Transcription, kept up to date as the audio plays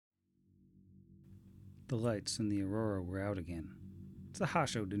The lights in the Aurora were out again.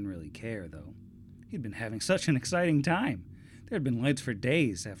 Sahasho didn't really care, though. He'd been having such an exciting time. There had been lights for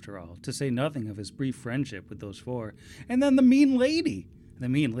days, after all, to say nothing of his brief friendship with those four. And then the mean lady! The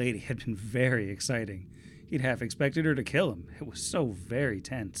mean lady had been very exciting. He'd half expected her to kill him. It was so very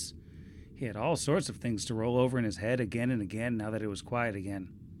tense. He had all sorts of things to roll over in his head again and again now that it was quiet again.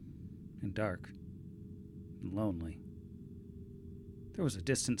 And dark. And lonely. There was a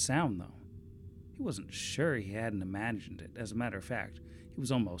distant sound, though. He wasn't sure he hadn't imagined it. As a matter of fact, he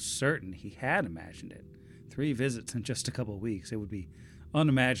was almost certain he had imagined it. 3 visits in just a couple of weeks. It would be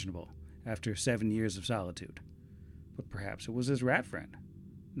unimaginable after 7 years of solitude. But perhaps it was his rat friend.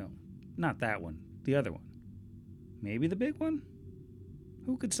 No, not that one. The other one. Maybe the big one?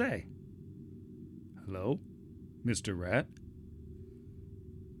 Who could say? Hello? Mr. Rat?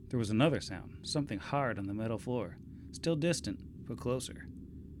 There was another sound, something hard on the metal floor. Still distant, but closer.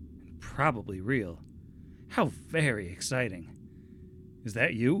 And probably real. How very exciting. Is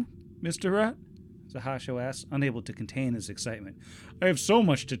that you, Mr. Rat? Sahasho asked, unable to contain his excitement. I have so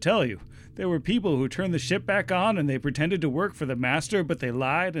much to tell you. There were people who turned the ship back on and they pretended to work for the master, but they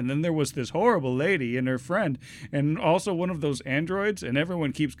lied, and then there was this horrible lady and her friend, and also one of those androids, and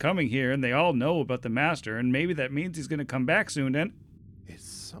everyone keeps coming here, and they all know about the master, and maybe that means he's going to come back soon, and... Is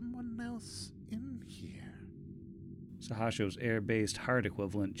someone else in here? Sahasho's air-based heart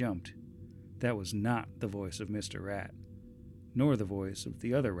equivalent jumped. That was not the voice of Mr. Rat, nor the voice of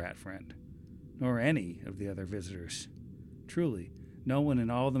the other rat friend, nor any of the other visitors. Truly, no one in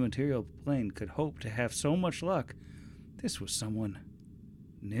all the material plane could hope to have so much luck. This was someone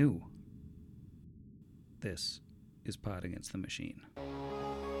new. This is Pod Against the Machine.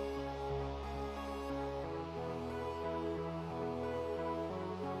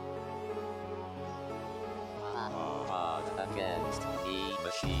 Pod Against the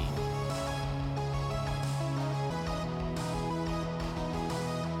Machine.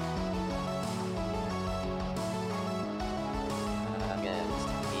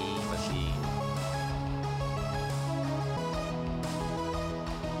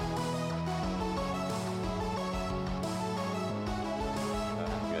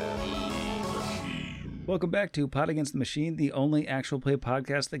 Welcome back to Pod Against the Machine, the only actual play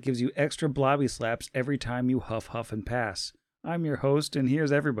podcast that gives you extra blobby slaps every time you huff, huff, and pass. I'm your host, and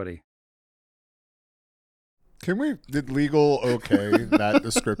here's everybody. Did legal okay that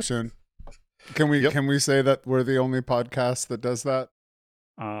description? Can we say that we're the only podcast that does that?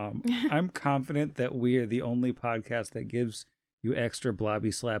 I'm confident that we are the only podcast that gives you extra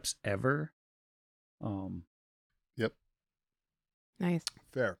blobby slaps ever. Yep. Nice.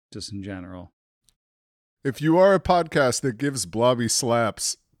 Fair. Just in general. If you are a podcast that gives blobby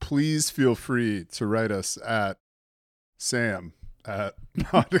slaps, please feel free to write us at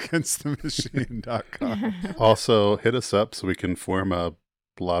sam@podagainstthemachine.com. Also, hit us up so we can form a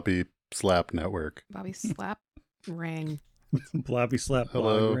blobby slap network. Bobby slap ring. Blobby slap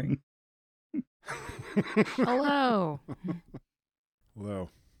Hello. blog ring. Hello.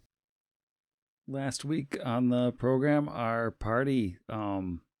 Hello. Last week on the program, our party,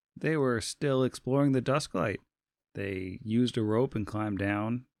 they were still exploring the Dusklight. They used a rope and climbed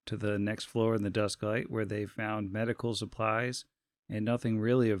down to the next floor in the Dusklight, where they found medical supplies and nothing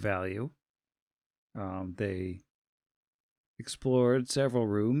really of value. They explored several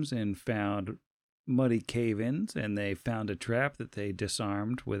rooms and found muddy cave-ins, and they found a trap that they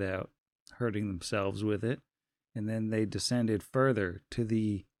disarmed without hurting themselves with it. And then they descended further to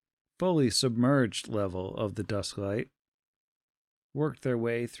the fully submerged level of the Dusklight, worked their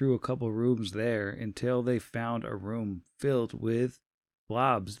way through a couple rooms there until they found a room filled with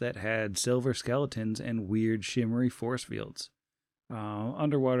blobs that had silver skeletons and weird shimmery force fields.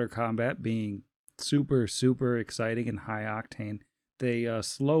 Underwater combat being super, super exciting and high octane, they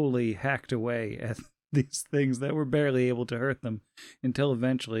slowly hacked away at these things that were barely able to hurt them until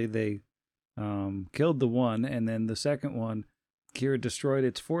eventually they killed the one, and then the second one, Kira destroyed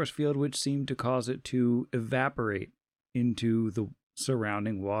its force field, which seemed to cause it to evaporate into the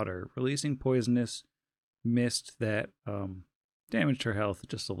surrounding water, releasing poisonous mist that damaged her health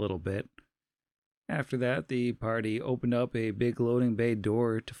just a little bit. After that, the party opened up a big loading bay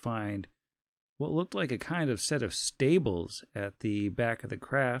door to find what looked like a kind of set of stables at the back of the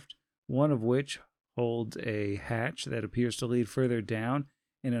craft, one of which holds a hatch that appears to lead further down,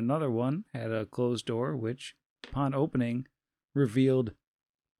 and another one had a closed door which, upon opening, revealed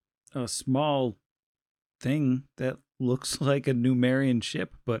a small thing that looks like a Numerian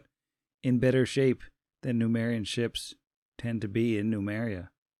ship, but in better shape than Numerian ships tend to be in Numeria.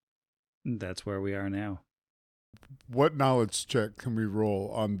 And that's where we are now. What knowledge check can we roll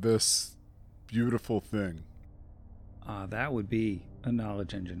on this beautiful thing? That would be a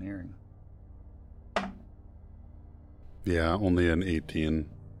knowledge engineering. Yeah, only an 18.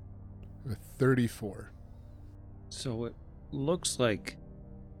 A 34. So it looks like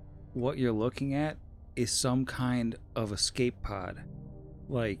what you're looking at is some kind of escape pod.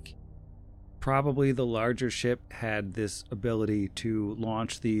 Like, probably the larger ship had this ability to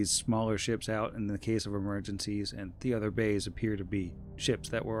launch these smaller ships out in the case of emergencies, and the other bays appear to be ships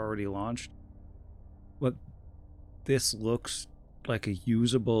that were already launched. But this looks like a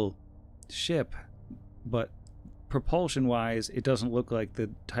usable ship, but propulsion-wise, it doesn't look like the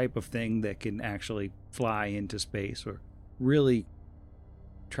type of thing that can actually fly into space or really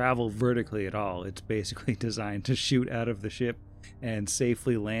travel vertically at all. It's basically designed to shoot out of the ship and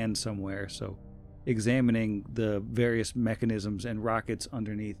safely land somewhere. So, examining the various mechanisms and rockets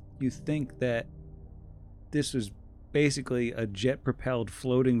underneath, you think that this was basically a jet-propelled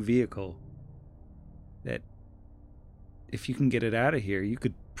floating vehicle that, if you can get it out of here, you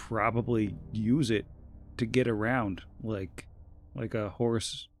could probably use it to get around like a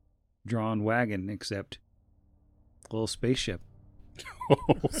horse-drawn wagon, except a little spaceship.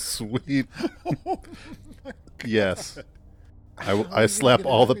 Oh, sweet. Yes. I slap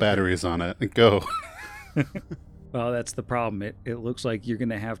all the batteries on it and go. Well, that's the problem. It looks like you're going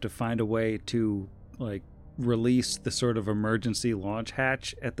to have to find a way to, like, release the sort of emergency launch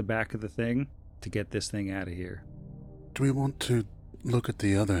hatch at the back of the thing to get this thing out of here. Do we want to look at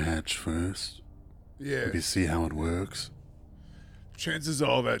the other hatch first? Yeah. Maybe see how it works? Chances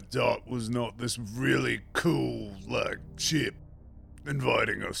are that dot was not this really cool, like, ship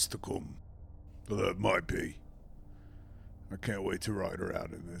inviting us to come. Although it might be. I can't wait to ride her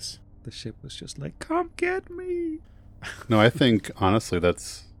out in this. The ship was just like, come get me. No, I think, honestly,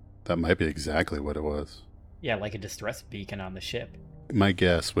 that might be exactly what it was. Yeah, like a distress beacon on the ship. My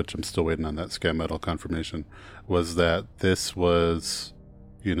guess, which I'm still waiting on that sky metal confirmation, was that this was,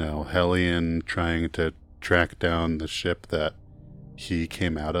 Hellion trying to track down the ship that he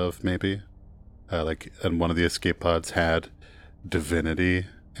came out of, maybe. And one of the escape pods had divinity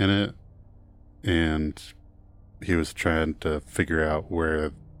in it, and he was trying to figure out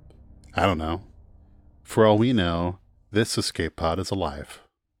where, I don't know. For all we know, this escape pod is alive,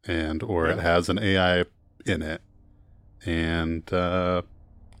 or it has an AI in it, and that'd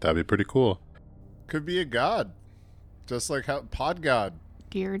be pretty cool. Could be a god. Just like how Pod God.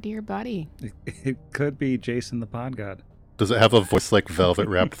 Dear buddy. It could be Jason the Pod God. Does it have a voice like Velvet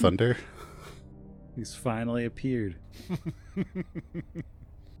Wrapped Thunder? He's finally appeared.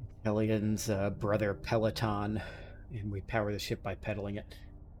 Hellion's brother Peloton, and we power the ship by pedaling it.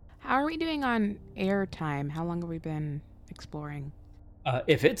 How are we doing on air time? How long have we been exploring?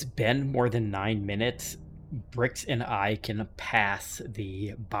 If it's been more than 9 minutes, Brix and I can pass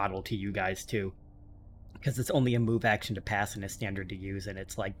the bottle to you guys too. Because it's only a move action to pass and a standard to use, and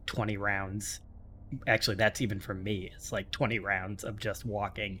it's like 20 rounds. Actually, that's even for me. It's like 20 rounds of just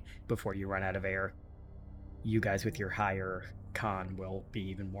walking before you run out of air. You guys with your higher con will be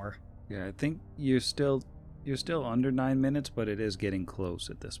even more. Yeah, I think you're still under 9 minutes, but it is getting close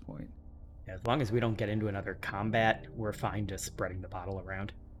at this point. As long as we don't get into another combat, we're fine just spreading the bottle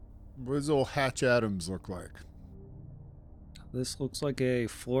around. What does old Hatch Adams look like? This looks like a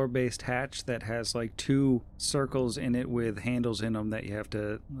floor-based hatch that has like 2 circles in it with handles in them that you have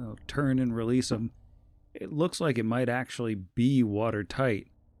to turn and release them. It looks like it might actually be watertight.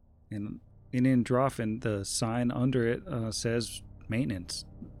 And in Androfin, the sign under it says maintenance,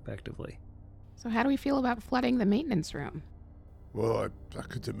 effectively. So how do we feel about flooding the maintenance room? Well, I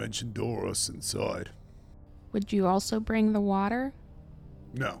could dimension door us inside. Would you also bring the water?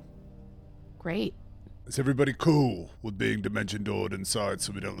 No. Great. Is everybody cool with being dimension doored inside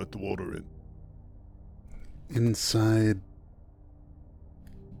so we don't let the water in? Inside...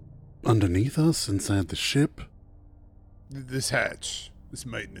 underneath us? Inside the ship? This hatch. This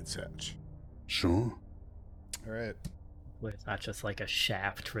maintenance hatch. Sure. All right. Well, it's not just like a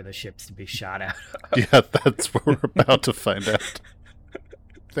shaft for the ships to be shot out. Yeah, that's what we're about to find out.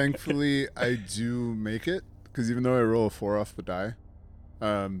 Thankfully, I do make it, because even though I roll a 4 off the die,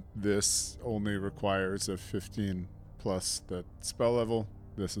 this only requires a 15 plus the spell level.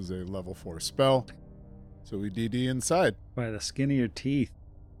 This is a level 4 spell. So we DD inside. By the skin of your teeth.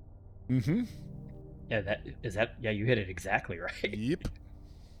 Mm-hmm. Yeah, you hit it exactly right. Yep.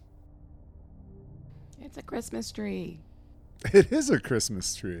 It's a Christmas tree. It is a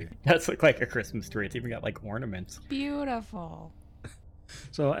Christmas tree. That's like a Christmas tree. It's even got like ornaments. Beautiful.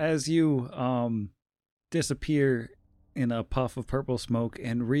 So as you disappear in a puff of purple smoke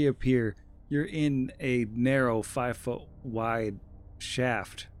and reappear, you're in a narrow 5-foot wide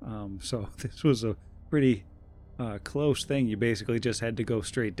shaft. So this was a pretty close thing. You basically just had to go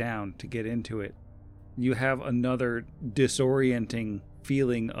straight down to get into it. You have another disorienting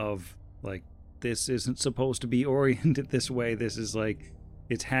feeling of like, this isn't supposed to be oriented this way. This is like,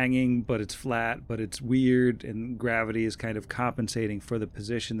 it's hanging, but it's flat, but it's weird, and gravity is kind of compensating for the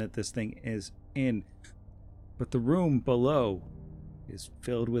position that this thing is in. But the room below is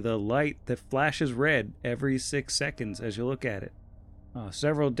filled with a light that flashes red every 6 seconds as you look at it.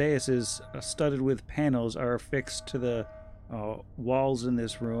 Several daises studded with panels are affixed to the walls in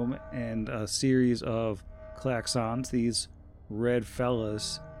this room, and a series of klaxons, these red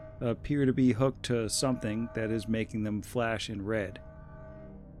fellas, appear to be hooked to something that is making them flash in red.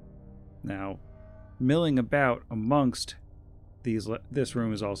 Now, milling about amongst this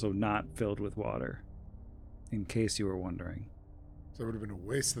room is also not filled with water, in case you were wondering. So it would have been a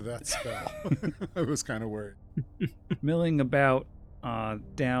waste of that spell. I was kind of worried. Milling about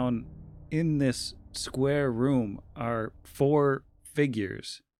down in this square room are 4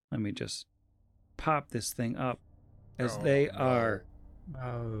 figures. Let me just pop this thing up, as they are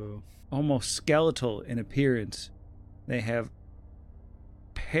almost skeletal in appearance. They have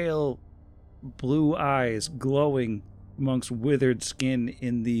pale blue eyes glowing amongst withered skin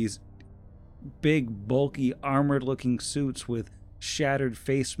in these big, bulky, armored-looking suits with shattered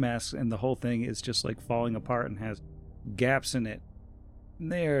face masks, and the whole thing is just like falling apart and has gaps in it.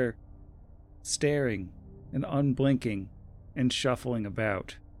 And they're staring and unblinking and shuffling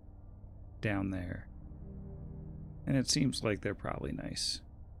about down there. And it seems like they're probably nice.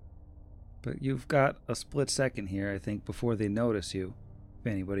 But you've got a split second here, I think, before they notice you, if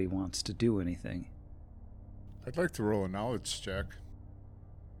anybody wants to do anything. I'd like to roll a knowledge check.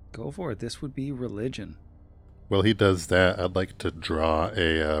 Go for it. This would be religion. While he does that, I'd like to draw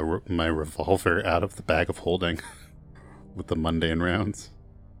my revolver out of the bag of holding with the mundane rounds.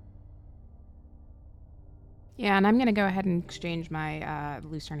 Yeah, and I'm going to go ahead and exchange my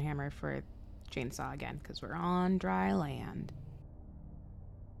Lucerne hammer for chainsaw again, because we're on dry land.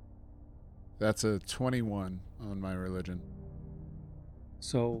 That's a 21 on my religion.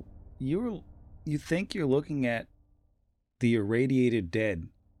 So you think you're looking at the irradiated dead,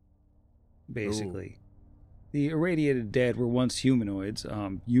 basically. Ooh. The irradiated dead were once humanoids.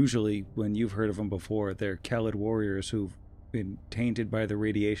 Usually, when you've heard of them before, they're Khalid warriors who've been tainted by the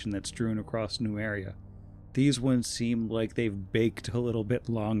radiation that's strewn across Numeria. These ones seem like they've baked a little bit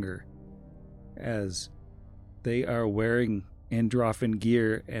longer, as they are wearing Androphan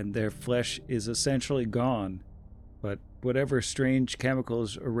gear and their flesh is essentially gone. But whatever strange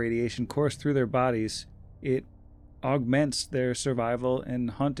chemicals or radiation course through their bodies, it augments their survival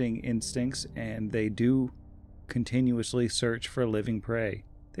and hunting instincts, and they do continuously search for living prey.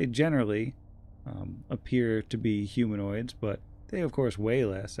 They generally appear to be humanoids, but they of course weigh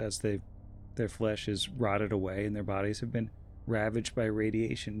less, as their flesh is rotted away and their bodies have been ravaged by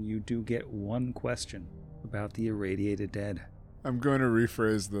radiation. You do get one question about the irradiated dead. I'm going to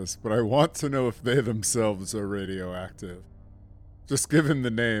rephrase this, but I want to know if they themselves are radioactive. Just given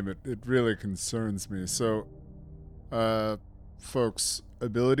the name, it really concerns me. So, folks,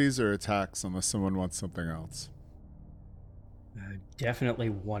 abilities or attacks unless someone wants something else? Definitely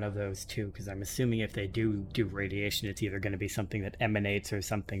one of those two, because I'm assuming if they do radiation, it's either going to be something that emanates or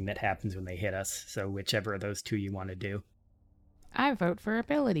something that happens when they hit us. So whichever of those two you want to do. I vote for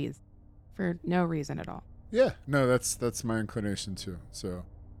abilities, for no reason at all. Yeah, no, that's my inclination too. So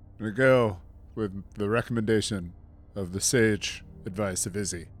I'm going to go with the recommendation of the sage advice of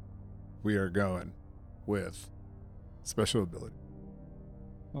Izzy. We are going with special ability.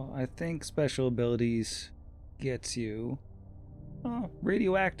 Well, I think special abilities gets you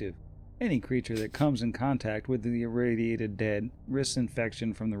radioactive. Any creature that comes in contact with the irradiated dead risks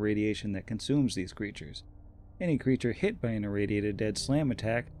infection from the radiation that consumes these creatures. Any creature hit by an irradiated dead slam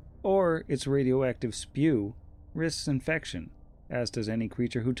attack or its radioactive spew risks infection, as does any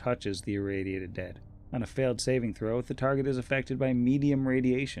creature who touches the irradiated dead. On a failed saving throw, if the target is affected by medium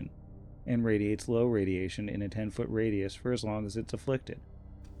radiation and radiates low radiation in a 10-foot radius for as long as it's afflicted.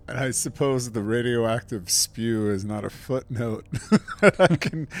 And I suppose the radioactive spew is not a footnote.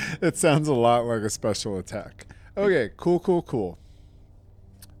 It sounds a lot like a special attack. Okay, cool.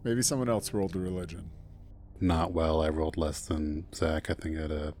 Maybe someone else rolled a religion. Not well. I rolled less than Zach. I think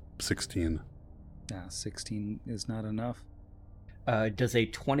at a 16. 16 is not enough. Does a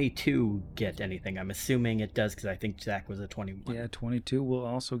 22 get anything? I'm assuming it does, because I think Zach was a 21. Yeah, 22 will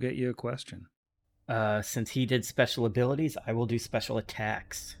also get you a question. Since he did special abilities, I will do special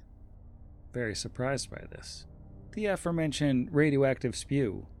attacks. Very surprised by this. The aforementioned radioactive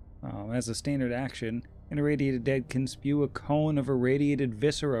spew. As a standard action, An irradiated dead can spew a cone of irradiated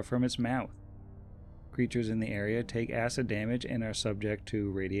viscera from its mouth. Creatures in the area take acid damage and are subject to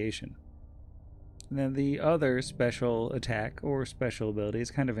radiation. And then the other special attack or special ability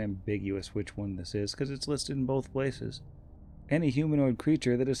is kind of ambiguous which one this is because it's listed in both places. Any humanoid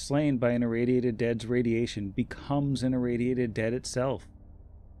creature that is slain by an irradiated dead's radiation becomes an irradiated dead itself.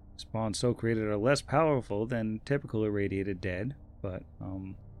 Spawns so created are less powerful than typical irradiated dead, but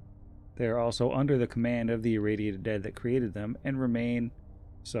they are also under the command of the irradiated dead that created them and remain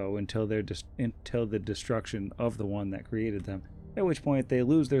so until the destruction of the one that created them, at which point they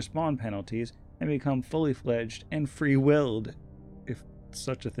lose their spawn penalties and become fully fledged and free-willed, if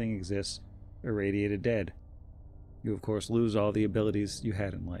such a thing exists, irradiated dead. You, of course, lose all the abilities you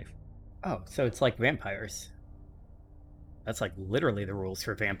had in life. Oh, so it's like vampires. That's like literally the rules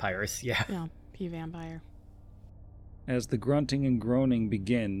for vampires, yeah. Yeah, P-vampire. As the grunting and groaning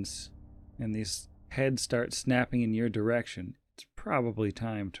begins, and these heads start snapping in your direction, it's probably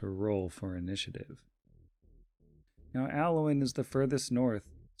time to roll for initiative. Now, Alwyn is the furthest north,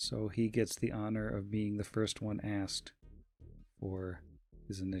 so he gets the honor of being the first one asked for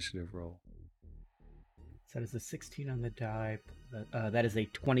his initiative roll. So that is a 16 on the die. That is a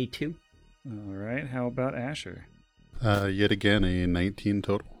 22. All right, how about Asher? Yet again, a 19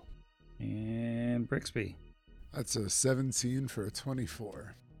 total. And Brixby? That's a 17 for a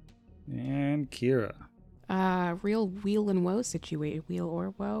 24. And Kira? Real wheel and woe situation. Wheel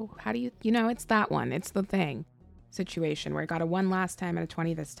or woe? How do you... it's that one. It's the thing. Situation where I got a 1 last time and a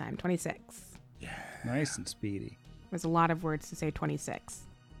 20 this time. 26. Nice and speedy. There's a lot of words to say 26.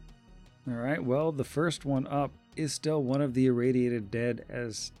 All right, well, the first one up is still one of the irradiated dead,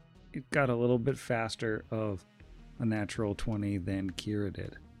 as it got a little bit faster of a natural 20 than Kira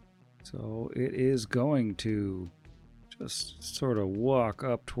did. So it is going to just sort of walk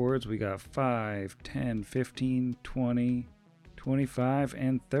up towards, we got 5, 10, 15, 20, 25,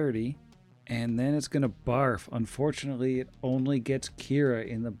 and 30. And then it's going to barf. Unfortunately, it only gets Kira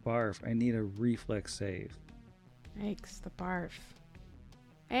in the barf. I need a reflex save. Yikes, the barf.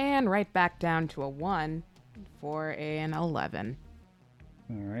 And right back down to a 1 for an 11.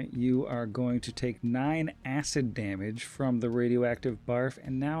 All right, you are going to take 9 acid damage from the radioactive barf,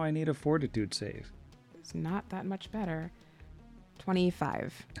 and now I need a fortitude save. It's not that much better.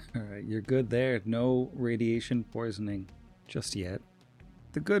 25. All right, you're good there. No radiation poisoning just yet.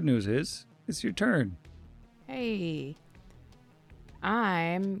 The good news is, it's your turn. Hey,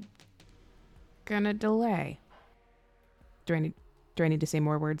 I'm gonna delay. Do I need to say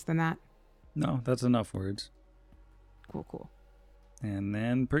more words than that? No, that's enough words. Cool. And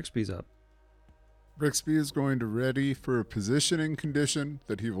then Brixby's up. Brixby is going to ready for a positioning condition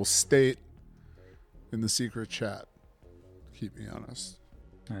that he will state in the secret chat. Keep me honest.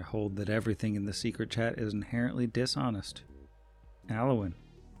 I hold that everything in the secret chat is inherently dishonest. Alwyn.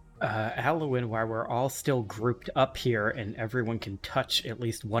 Alwyn, while we're all still grouped up here and everyone can touch at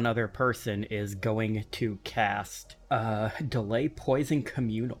least one other person, is going to cast Delay Poison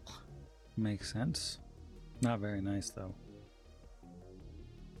Communal. Makes sense. Not very nice, though.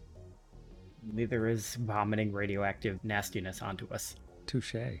 Neither is vomiting radioactive nastiness onto us.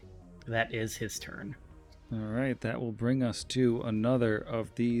 Touché. That is his turn. All right, that will bring us to another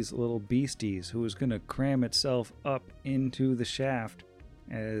of these little beasties who is going to cram itself up into the shaft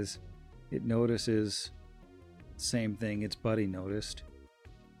as it notices the same thing its buddy noticed.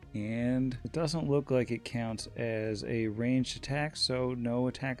 And it doesn't look like it counts as a ranged attack, so no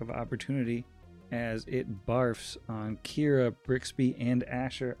attack of opportunity as it barfs on Kira, Brixby, and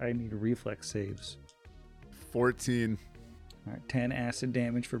Asher. I need reflex saves. 14. All right, 10 acid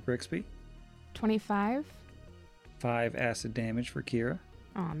damage for Brixby. 25. 5 acid damage for Kira.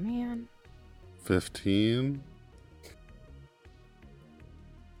 Oh man. 15.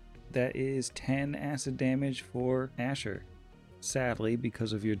 That is 10 acid damage for Asher. Sadly,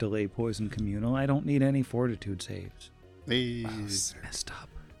 because of your delay poison communal, I don't need any fortitude saves. Hey. Messed up.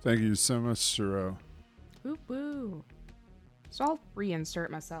 Thank you so much, Shiro. Woo. So I'll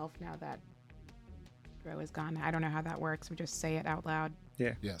reinsert myself now that Bro is gone. I don't know how that works. We just say it out loud.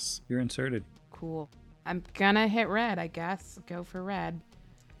 Yeah, Yes. you're inserted. Cool. I'm gonna hit red, I guess. Go for red.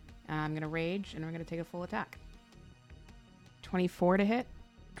 I'm gonna rage, and we're gonna take a full attack. 24 to hit.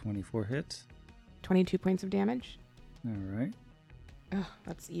 24 hits. 22 points of damage. All right. Ugh,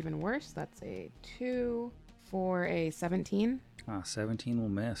 that's even worse. That's a 2 for a 17. 17 will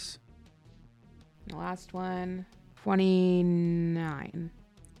miss. The last one, 29.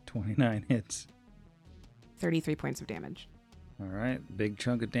 29 hits. 33 points of damage. All right. Big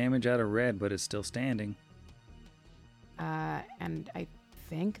chunk of damage out of red, but it's still standing. And I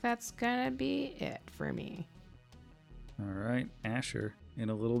think that's gonna be it for me. All right, Asher, in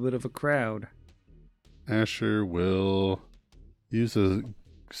a little bit of a crowd. Asher will use a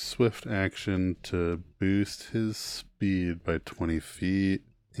swift action to boost his speed by 20 feet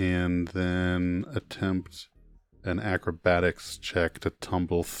and then attempt an acrobatics check to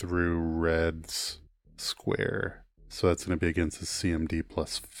tumble through Red's square. So that's going to be against his CMD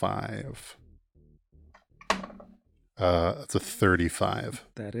plus 5. That's a 35.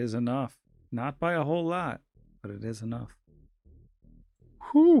 That is enough. Not by a whole lot, but it is enough.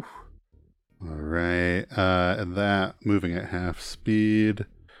 Whew. All right. And that, moving at half speed,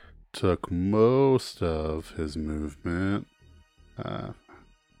 took most of his movement.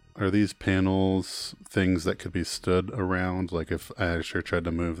 Are these panels things that could be stood around? Like if Asher tried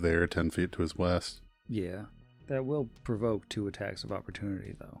to move there 10 feet to his west? Yeah, that will provoke 2 attacks of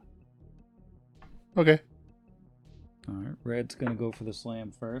opportunity, though. Okay. All right, Red's going to go for the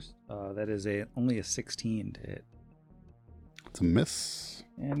slam first. That is only a 16 to hit. It's a miss.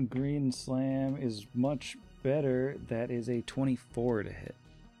 And green slam is much better. That is a 24 to hit.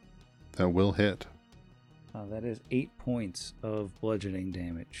 That will hit. That is 8 points of bludgeoning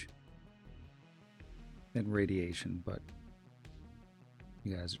damage. And radiation, but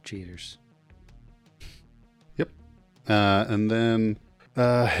you guys are cheaters. Yep. And then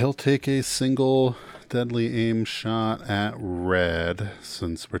he'll take a single deadly aim shot at Red,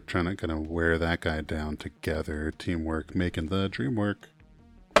 since we're trying to wear that guy down together. Teamwork, making the dream work.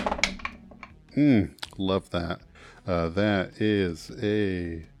 Love that. That is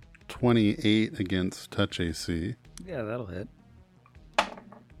a 28 against touch AC. Yeah, that'll hit.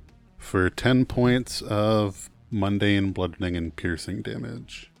 For 10 points of mundane bludgeoning and piercing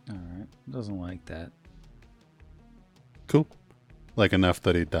damage. Alright, doesn't like that. Cool. Like enough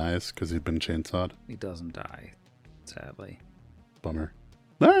that he dies because he's been chainsawed. He doesn't die, sadly. Bummer.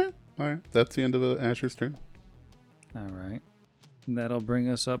 Alright. That's the end of Asher's turn. Alright. That'll bring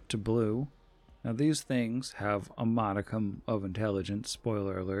us up to Blue. Now these things have a modicum of intelligence,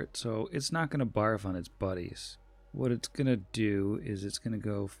 spoiler alert, so it's not going to barf on its buddies. What it's going to do is it's going to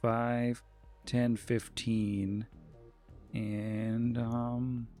go 5, 10, 15, and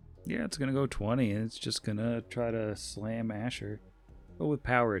yeah, it's going to go 20, and it's just going to try to slam Asher, but with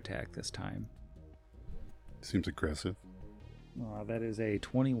power attack this time. Seems aggressive. That is a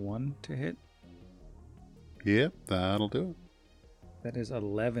 21 to hit. Yep, that'll do it. That is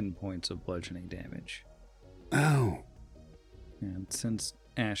 11 points of bludgeoning damage. Ow. And since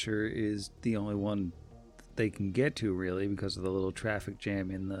Asher is the only one they can get to, really, because of the little traffic jam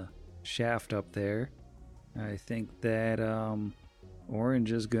in the shaft up there, I think that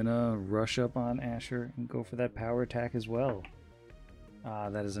Orange is gonna rush up on Asher and go for that power attack as well.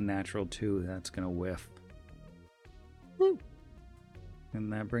 That is a natural 2. That's gonna whiff. Woo!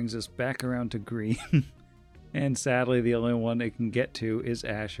 And that brings us back around to green. And sadly, the only one it can get to is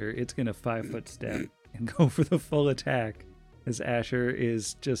Asher. It's going to 5-foot step and go for the full attack, as Asher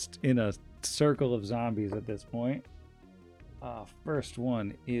is just in a circle of zombies at this point. First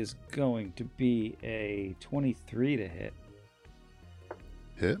one is going to be a 23 to hit.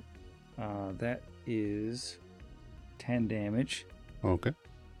 Hit? That is 10 damage. Okay.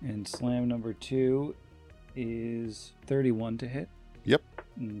 And slam number 2 is 31 to hit. Yep.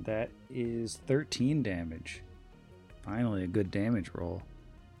 And that is 13 damage. Finally, a good damage roll.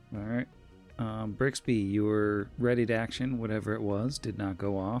 All right. Brixby, your ready to action, whatever it was, did not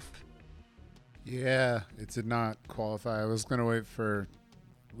go off. Yeah, it did not qualify. I was going to wait for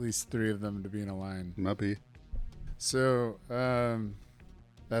at least 3 of them to be in a line. Maybe. So,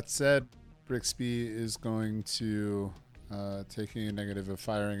 that said, Brixby is going to, taking a negative of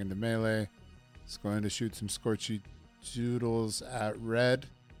firing into melee, is going to shoot some Scorchy Doodles at Red.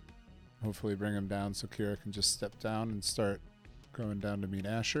 Hopefully bring him down so Kira can just step down and start going down to meet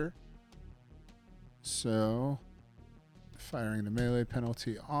Asher. So, firing the melee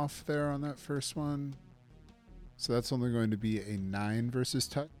penalty off there on that first one. So that's only going to be a 9 versus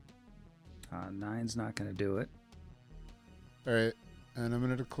touch. 9's not going to do it. All right. And I'm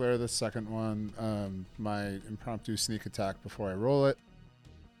going to declare the second one my impromptu sneak attack before I roll it.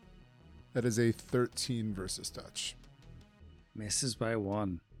 That is a 13 versus touch. Misses by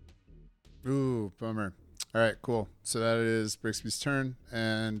 1. Ooh, bummer. All right, cool. So that is Brixby's turn,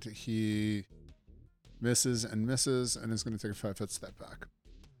 and he misses and misses, and is going to take a 5-foot step back.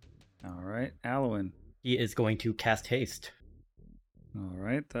 All right, Alwyn. He is going to cast haste. All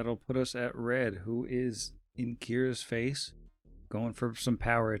right, that'll put us at Red, who is in Kira's face, going for some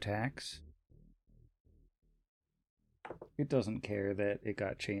power attacks. It doesn't care that it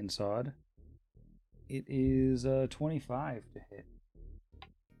got chainsawed. It is 25 to hit.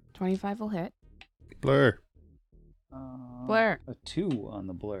 25 will hit. Blur. Blur. A 2 on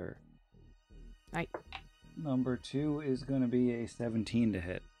the blur. Right. Number 2 is going to be a 17 to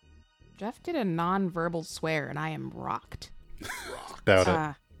hit. Jeff did a non-verbal swear, and I am rocked. Doubt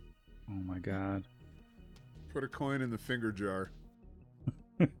it. Oh my god. Put a coin in the finger jar.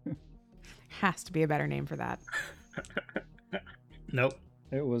 Has to be a better name for that. Nope.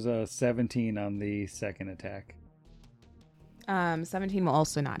 It was a 17 on the second attack. 17 will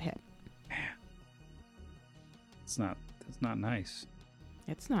also not hit. It's not nice.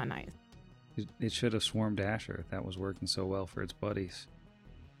 It's not nice. It should have swarmed Asher if that was working so well for its buddies.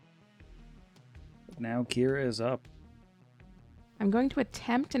 Now Kira is up. I'm going to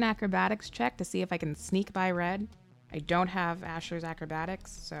attempt an acrobatics check to see if I can sneak by Red. I don't have Asher's acrobatics,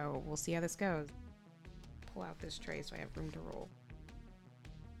 so we'll see how this goes. Pull out this tray so I have room to roll.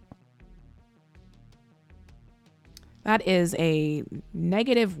 That is a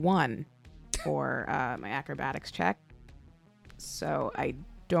 -1 for my acrobatics check. So I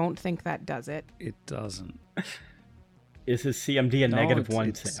don't think that does it. It doesn't. Is his CMD a No, -1,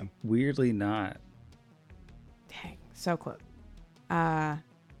 it's Sam? weirdly not. Dang, so close.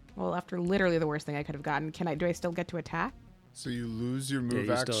 Well, after literally the worst thing I could have gotten, do I still get to attack? So you lose your move you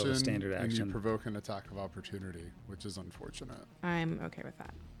still have a action, standard and action. you provoke an attack of opportunity, which is unfortunate. I'm okay with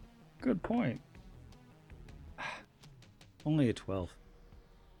that. Good point. Only a 12.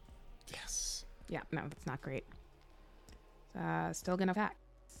 Yes. Yeah, no, that's not great. Still gonna attack.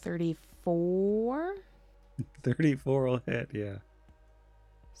 34? 34 will hit, yeah.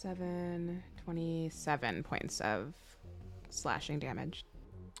 27 points of slashing damage.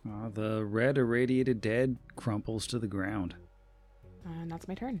 The red irradiated dead crumples to the ground. And that's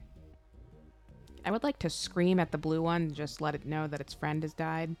my turn. I would like to scream at the blue one and just let it know that its friend has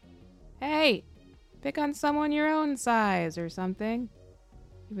died. Hey! Pick on someone your own size or something.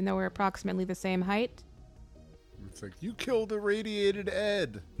 Even though we're approximately the same height. It's like, you killed irradiated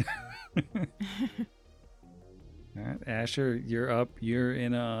Ed. All right, Asher, you're up. You're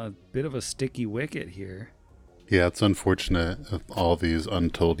in a bit of a sticky wicket here. Yeah, it's unfortunate of all these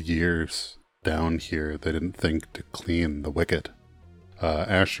untold years down here, they didn't think to clean the wicket.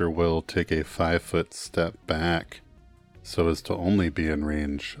 Asher will take a 5-foot step back so as to only be in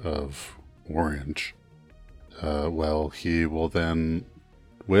range of Orange. Well, he will then,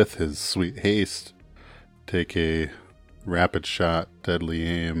 with his sweet haste, take a rapid shot, deadly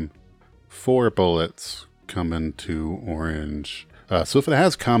aim, 4 bullets coming to Orange. So if it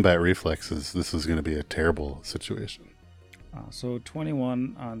has combat reflexes, this is going to be a terrible situation. So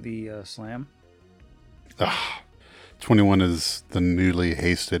 21 on the slam. 21 is the newly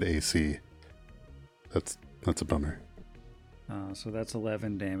hasted AC. That's a bummer. So that's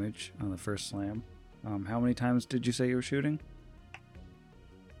 11 damage on the first slam. How many times did you say you were shooting?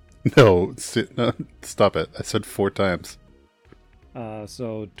 No, stop it. I said 4 times.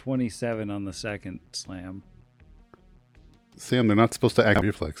 So 27 on the second slam. Sam, they're not supposed to act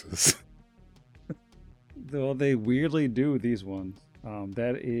reflexes. Well, they weirdly do, these ones.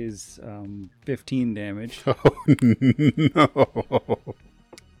 That is 15 damage. Oh, no.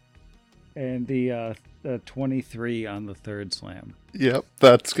 And the 23 on the third slam. Yep,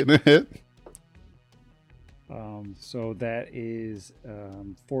 that's going to hit. So that is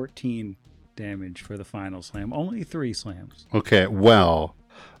 14 damage for the final slam. Only 3 slams. Okay, well,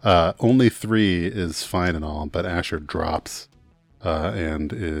 only 3 is fine and all, but Asher drops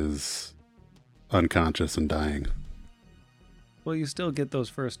and is unconscious and dying. Well, you still get those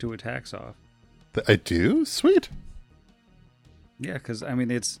first 2 attacks off. I do? Sweet. Yeah, because, I mean,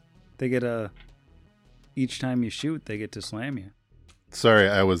 they get each time you shoot, they get to slam you. Sorry,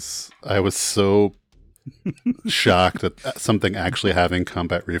 I was so shocked at something actually having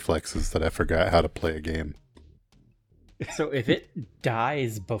combat reflexes that I forgot how to play a game. So if it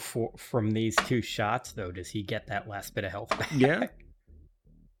dies from these 2 shots, though, does he get that last bit of health back? Yeah.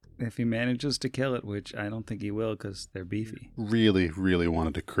 If he manages to kill it, which I don't think he will because they're beefy. Really, really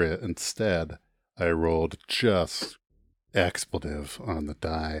wanted to crit. Instead, I rolled just expletive on the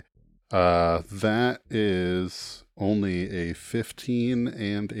die. That is only a 15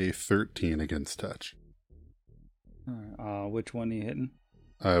 and a 13 against touch. Which one are you hitting?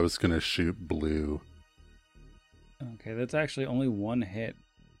 I was going to shoot blue. Okay, that's actually only 1 hit.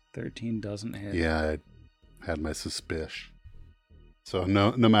 13 doesn't hit. Yeah, I had my suspicion. So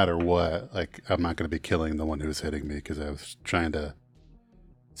no matter what, like, I'm not going to be killing the one who's hitting me because I was trying to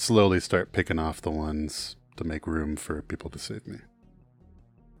slowly start picking off the ones to make room for people to save me.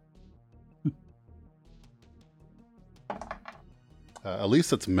 At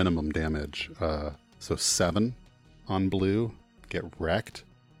least it's minimum damage. So 7 on blue, get wrecked.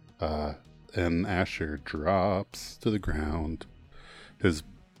 And Asher drops to the ground. His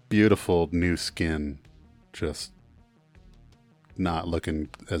beautiful new skin just not looking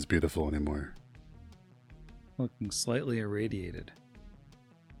as beautiful anymore. Looking slightly irradiated.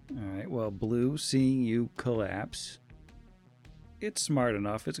 All right, well, Blue, seeing you collapse, it's smart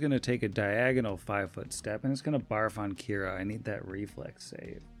enough. It's going to take a diagonal 5-foot step, and it's going to barf on Kira. I need that reflex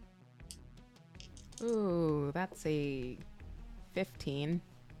save. Ooh, that's a 15.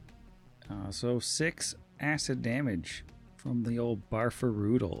 So 6 acid damage from the old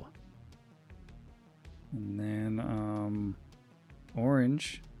Barfaroodle. And then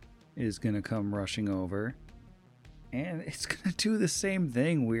Orange is going to come rushing over. And it's going to do the same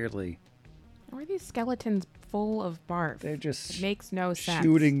thing, weirdly. How are these skeletons full of barf? They're just It makes no sense.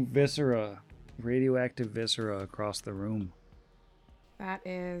 shooting viscera, radioactive viscera across the room. That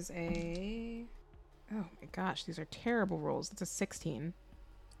is a... Oh my gosh, these are terrible rolls. It's a 16.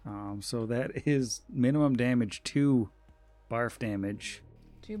 So that is minimum damage 2 barf damage.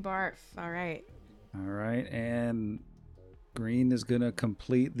 2 barf. All right. All right, and Green is going to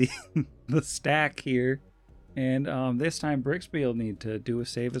complete the the stack here. And this time Brixby will need to do a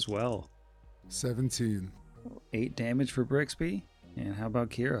save as well. 17. 8 damage for Brixby. And how about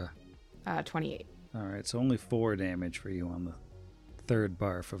Kira? 28. All right, so only 4 damage for you on the third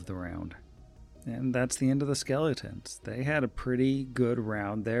barf of the round. And that's the end of the skeletons. They had a pretty good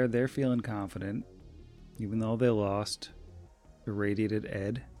round there. They're feeling confident, even though they lost Irradiated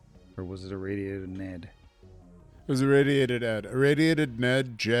Ed. Or was it Irradiated Ned? It was Irradiated Ed. Irradiated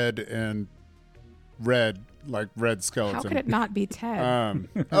Ned, Jed, and Red, like Red Skeleton. How could it not be Ted?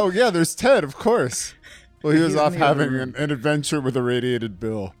 Oh, yeah, there's Ted, of course. Well, he was He's off in the other having room. an adventure with Irradiated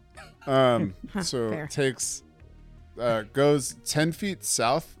Bill. So fair. takes, goes 10 feet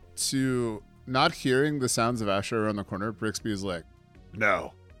south to, not hearing the sounds of Asher around the corner. Brixby is like,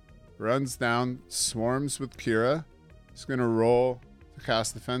 no. Runs down, swarms with Kira. He's going to roll to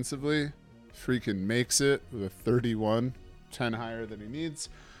cast defensively. Freaking makes it with a 31, 10 higher than he needs.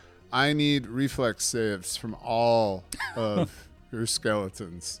 I need reflex saves from all of your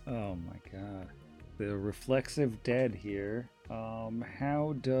skeletons. Oh my god. The reflexive dead here.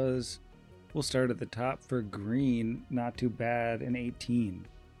 How does... We'll start at the top for Green. Not too bad. An 18.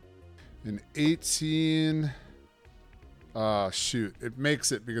 An 18. Shoot. It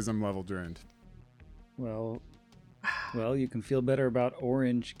makes it because I'm level drained. Well, you can feel better about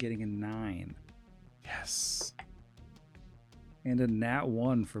Orange getting a 9. Yes. And a nat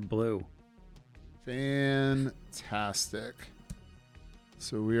 1 for Blue. Fantastic.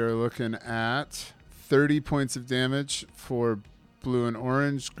 So we are looking at 30 points of damage for Blue and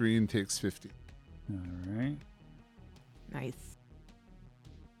Orange. Green takes 50. All right. Nice.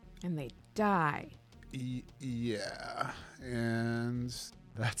 And they die. Yeah. And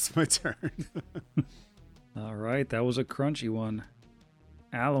that's my turn. All right. That was a crunchy one.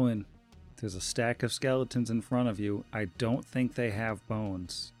 Alwyn, there's a stack of skeletons in front of you. I don't think they have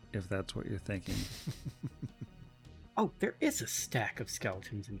bones, if that's what you're thinking. Oh, there is a stack of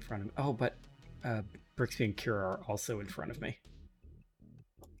skeletons in front of me. Oh, but Brixby and Kira are also in front of me.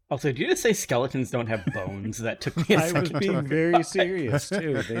 Also, did you just say skeletons don't have bones? That took me a I was second to being very realize. serious,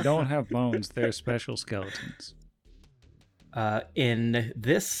 too. They don't have bones. They're special skeletons. In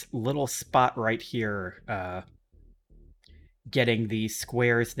this little spot right here, getting the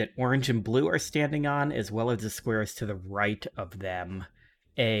squares that Orange and Blue are standing on, as well as the squares to the right of them,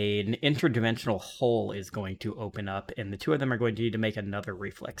 an interdimensional hole is going to open up, and the two of them are going to need to make another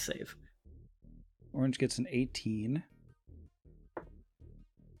reflex save. Orange gets an 18.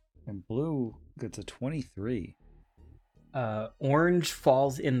 And Blue gets a 23. Orange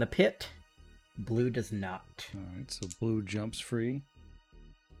falls in the pit. Blue does not. All right, so Blue jumps free.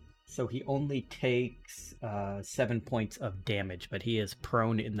 So he only takes 7 points of damage, but he is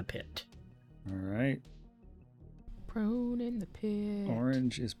prone in the pit. All right. Prone in the pit.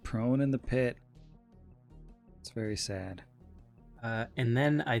 Orange is prone in the pit. It's very sad. And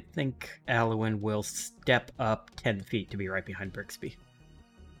then I think Alwyn will step up 10 feet to be right behind Brixby.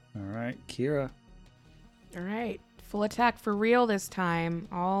 All right, Kira. All right. Full attack for real this time.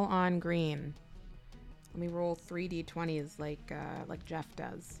 All on Green. Let me roll 3d20s like Jeff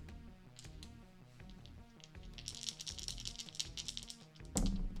does.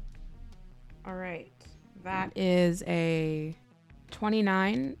 All right. That is a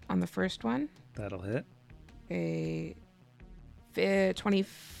 29 on the first one. That'll hit. A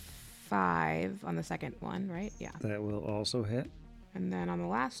 25 on the second one, right? Yeah. That will also hit. And then on the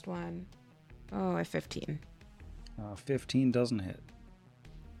last one, a 15. 15 doesn't hit.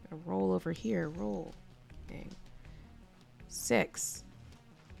 A roll over here. Roll. Dang. 6.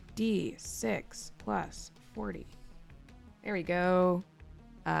 D6 plus 40. There we go.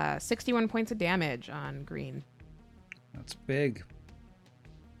 61 points of damage on green. That's big.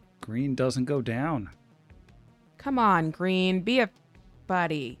 Green doesn't go down. Come on, green. Be a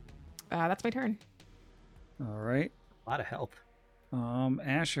buddy. That's my turn. All right. A lot of health.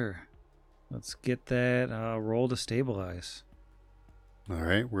 Asher, let's get that roll to stabilize. All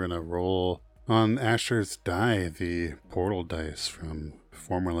right, we're going to roll on Asher's die, the portal dice from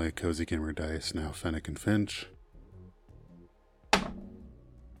formerly Cozy Gamer Dice, now Fennec and Finch.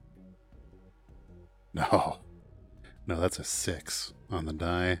 No, that's a 6 on the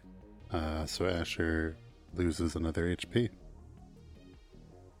die. So Asher loses another HP.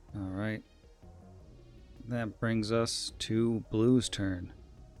 All right. That brings us to Blue's turn.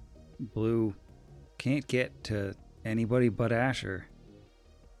 Blue can't get to anybody but Asher.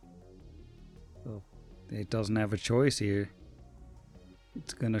 So it doesn't have a choice here.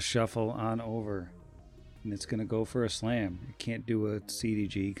 It's going to shuffle on over. And it's going to go for a slam. It can't do a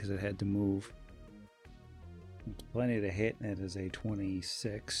CDG because it had to move. It's plenty to hit. That is a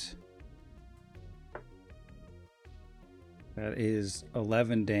 26. That is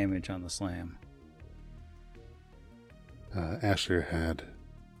 11 damage on the slam. Asher had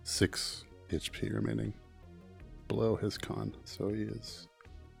 6 HP remaining below his con, so he is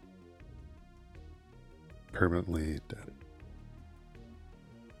permanently dead.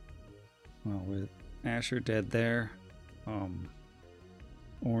 Well, with Asher dead there,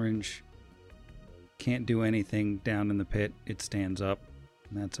 Orange can't do anything down in the pit. It stands up,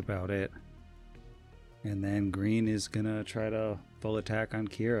 and that's about it. And then Green is gonna try to full attack on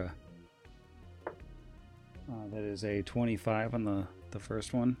Kira. That is a 25 on the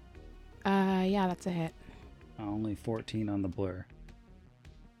first one. Yeah, that's a hit. Only 14 on the blur.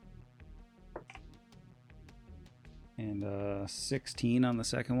 And 16 on the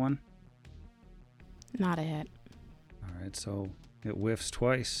second one. Not a hit. All right, so it whiffs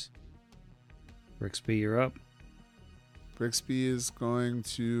twice. Brixby, you're up. Brixby is going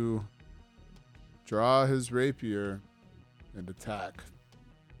to draw his rapier and attack.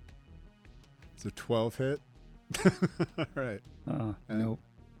 It's a 12 hit. All right. Nope.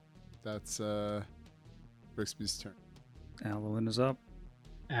 That's Brixby's turn. Alwyn is up.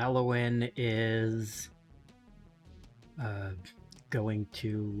 Alwyn is going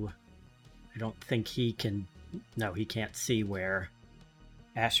to... I don't think he can... No, he can't see where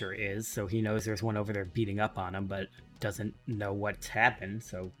Asher is, so he knows there's one over there beating up on him, but doesn't know what's happened,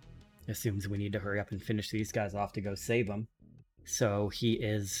 so assumes we need to hurry up and finish these guys off to go save them. So he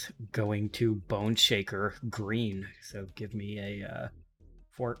is going to Bone Shaker Green. So give me a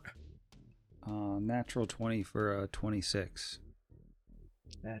fort. Natural 20 for a 26.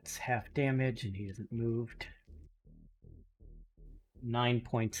 That's half damage, and he hasn't moved. 9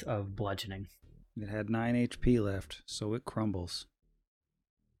 points of bludgeoning. It had 9 HP left, so it crumbles.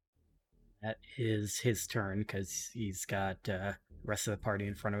 That is his turn, because he's got the rest of the party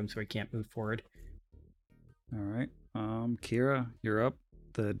in front of him, so he can't move forward. All right. Kira, you're up.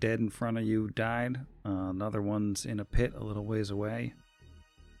 The dead in front of you died. Another one's in a pit a little ways away.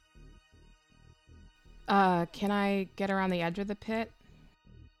 Can I get around the edge of the pit?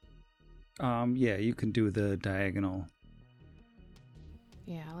 Yeah, you can do the diagonal.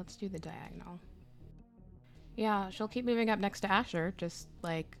 Yeah, let's do the diagonal. Yeah, she'll keep moving up next to Asher, just,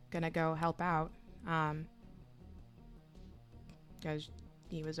 gonna go help out. Because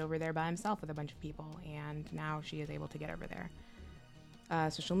he was over there by himself with a bunch of people, and now she is able to get over there.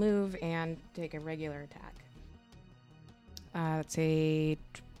 So she'll move and take a regular attack. That's a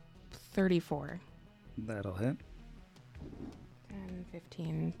 34. That'll hit. 10,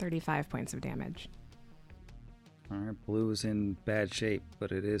 15, 35 points of damage. All right, Blue is in bad shape,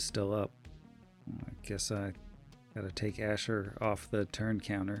 but it is still up. I guess I gotta take Asher off the turn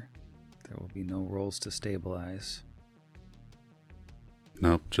counter. There will be no rolls to stabilize.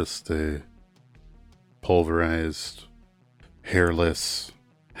 Nope, just a pulverized, hairless,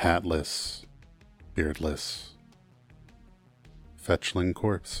 hatless, beardless fetchling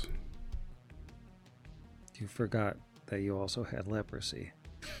corpse. You forgot that you also had leprosy.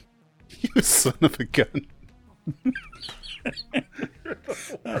 You son of a gun.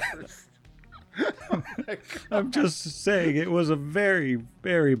 I'm just saying it was a very,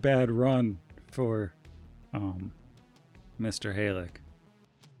 very bad run for Mr. Halick.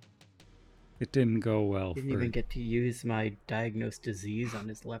 It didn't go well. Didn't even get to use my diagnose disease on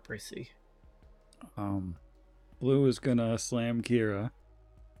his leprosy. Blue is gonna slam Kira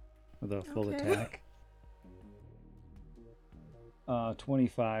with a full Okay. attack.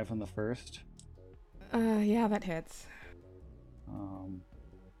 25 on the first. Yeah, that hits.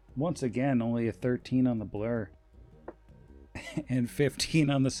 Once again, only a 13 on the blur. And 15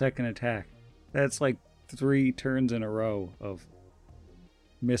 on the second attack. That's like 3 turns in a row of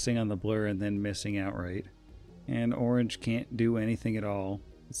missing on the blur and then missing outright. And orange can't do anything at all.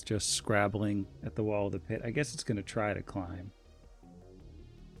 It's just scrabbling at the wall of the pit. I guess it's going to try to climb.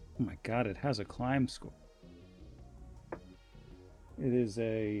 Oh my god, it has a climb score. It is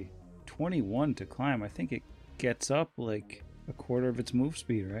a 21 to climb. I think it gets up like a quarter of its move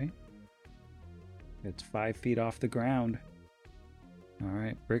speed, right? It's 5 feet off the ground.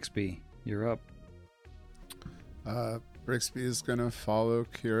 Alright, Brixby, you're up. Brixby is going to follow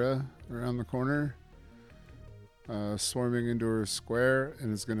Kira around the corner, swarming into her square,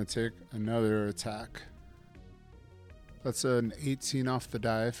 and is going to take another attack. That's an 18 off the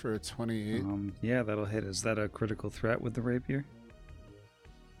die for a 28. Yeah, that'll hit. Is that a critical threat with the rapier?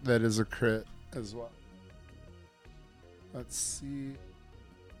 That is a crit as well. Let's see.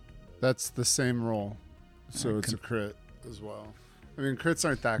 That's the same roll, so it's a crit as well. I mean, crits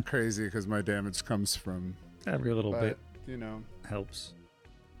aren't that crazy because my damage comes from... Every little bit, you know, helps.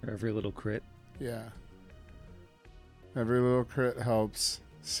 Or every little crit. Yeah. Every little crit helps.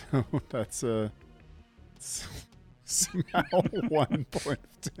 So that's somehow 1 point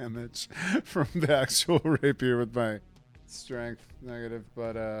of damage from the actual rapier with my strength negative,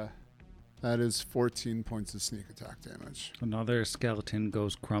 but that is 14 points of sneak attack damage. Another skeleton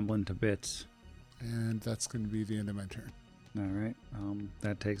goes crumbling to bits. And that's going to be the end of my turn. All right.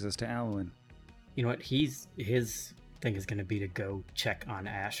 That takes us to Alwyn. You know what? His thing is going to be to go check on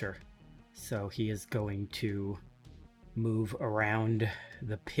Asher. So he is going to move around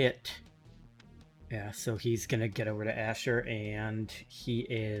the pit. Yeah, so he's going to get over to Asher, and he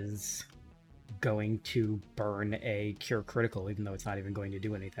is going to burn a Cure Critical, even though it's not even going to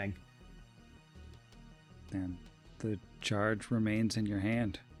do anything. And the charge remains in your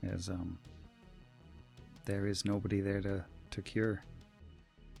hand, as there is nobody there to cure.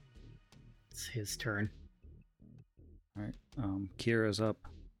 It's his turn. All right, Kira's up.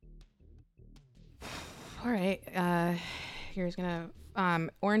 All right. Here's gonna.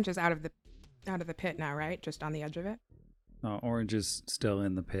 Orange is out of the pit now, right? Just on the edge of it. Orange is still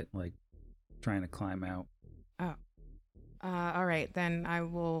in the pit, like trying to climb out. Oh. All right. Then I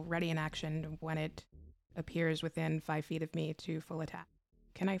will ready an action when it appears within 5 feet of me to full attack.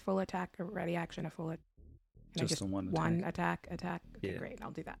 Can I full attack a ready action? Just a one attack. Okay, yeah. Great.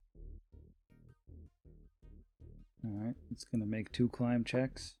 I'll do that. All right, it's gonna make 2 climb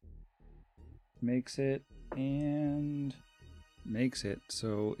checks. Makes it and makes it.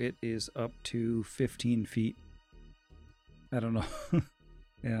 So it is up to 15 feet. I don't know.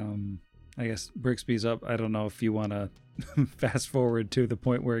 I guess Brixby's up. I don't know if you want to fast forward to the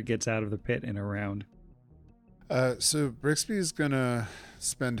point where it gets out of the pit in a round. So Brixby is going to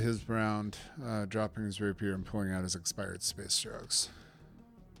spend his round dropping his rapier and pulling out his expired space drugs.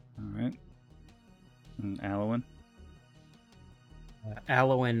 All right. And Alwyn?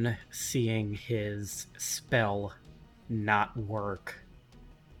 Alwyn, seeing his spell not work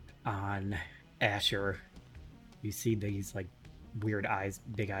on Asher, you see these like weird eyes,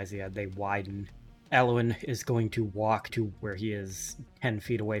 big eyes he had, they widen. Alwyn is going to walk to where he is 10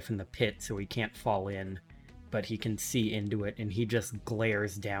 feet away from the pit so he can't fall in, but he can see into it, and he just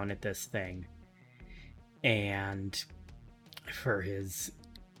glares down at this thing. And for his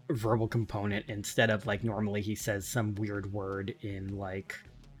verbal component, instead of like normally he says some weird word in like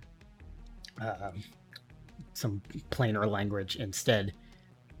some plainer language, instead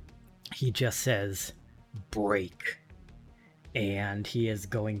he just says break, and he is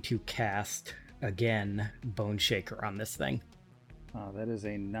going to cast again Bone Shaker on this thing. That is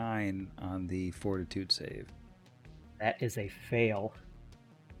a 9 on the fortitude save. That is a fail.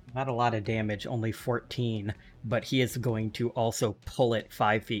 Not a lot of damage, only 14, but he is going to also pull it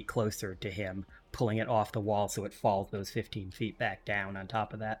 5 feet closer to him, pulling it off the wall so it falls those 15 feet back down on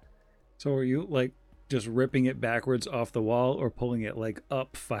top of that. So are you like just ripping it backwards off the wall, or pulling it like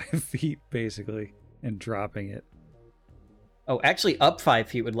up 5 feet basically and dropping it? Oh, actually up 5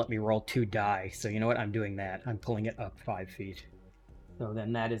 feet would let me roll 2 die, so you know what? I'm doing that. I'm pulling it up 5 feet. So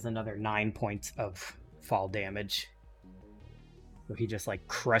then that is another 9 points of fall damage. So he just like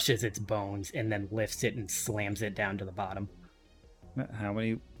crushes its bones and then lifts it and slams it down to the bottom. How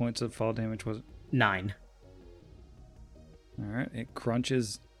many points of fall damage was it? 9. All right, it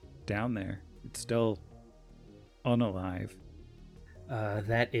crunches down there. It's still unalive.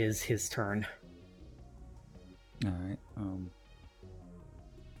 That is his turn. All right.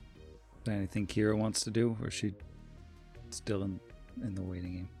 Is there anything Kira wants to do, or is she still in the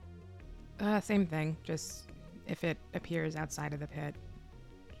waiting game? Same thing. Just if it appears outside of the pit,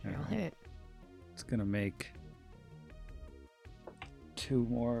 I'll Alright. hit it. It's gonna make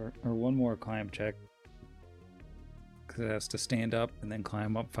one more climb check. Because it has to stand up and then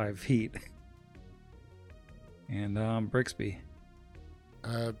climb up 5 feet. And Brixby.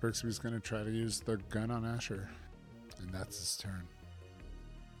 Brixby's gonna try to use the gun on Asher, and that's his turn.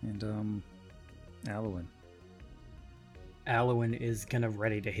 And Alwyn. Alwyn is gonna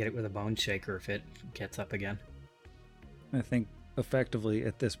ready to hit it with a bone shaker if it gets up again. I think effectively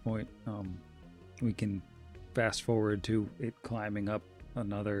at this point, we can fast forward to it climbing up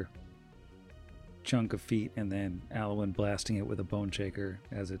another chunk of feet and then Alwyn blasting it with a bone shaker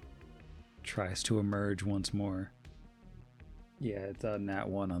as it tries to emerge once more. Yeah, it's a nat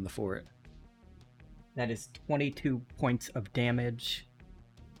 1 on the fort. That is 22 points of damage.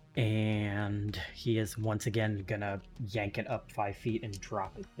 And he is once again gonna yank it up 5 feet and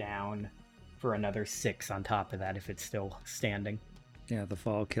drop it down for another 6 on top of that if it's still standing. Yeah, the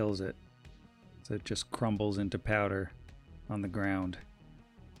fall kills it. So it just crumbles into powder on the ground.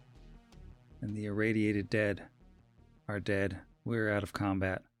 And the irradiated dead are dead. We're out of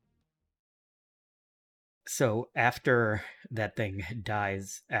combat. So after that thing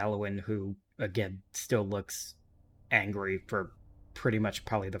dies, Alwyn, who again still looks angry for pretty much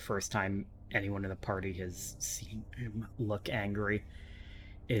probably the first time anyone in the party has seen him look angry,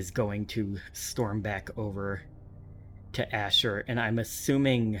 is going to storm back over to Asher, and I'm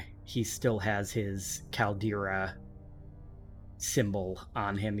assuming he still has his Caldera symbol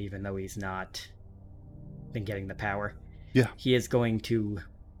on him, even though he's not been getting the power. Yeah. He is going to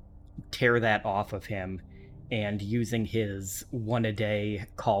tear that off of him, and using his 1-a-day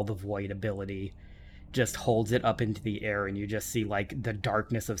Call the Void ability, just holds it up into the air, and you just see like the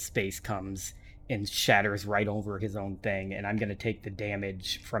darkness of space comes and shatters right over his own thing, and I'm going to take the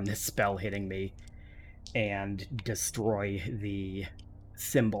damage from this spell hitting me and destroy the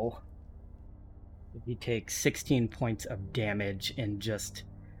symbol. He takes 16 points of damage and just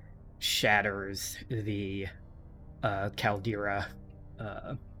shatters the Caldera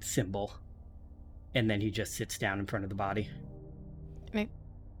symbol, and then he just sits down in front of the body. I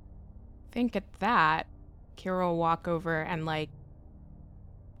think at that, Kira will walk over and, like,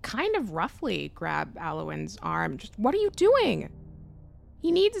 kind of roughly grab Alwyn's arm. Just, what are you doing? He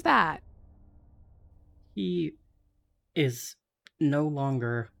needs that. He is no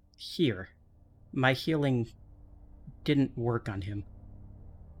longer here. My healing didn't work on him.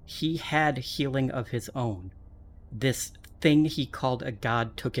 He had healing of his own. This thing he called a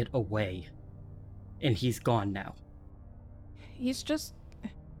god took it away. And he's gone now. He's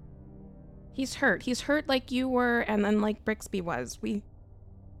hurt. He's hurt like you were, and then like Brixby was. We...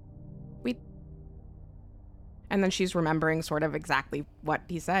 And then she's remembering sort of exactly what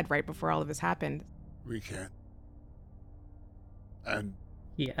he said right before all of this happened. We can't. And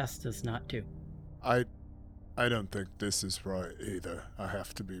He asked us not to. I don't think this is right either. I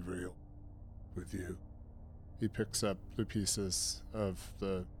have to be real with you. He picks up the pieces of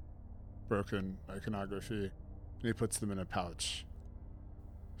the broken iconography and he puts them in a pouch.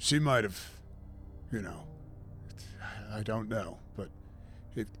 She might have, I don't know, but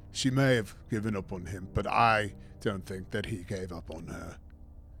she may have given up on him, but I don't think that he gave up on her.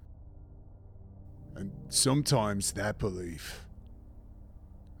 And sometimes that belief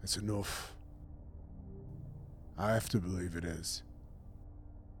is enough. I have to believe it is.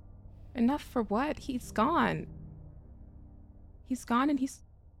 Enough for what? He's gone. He's gone and he's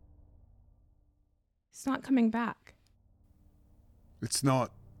not coming back. It's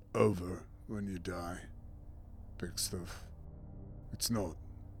not over when you die, big stuff. It's not.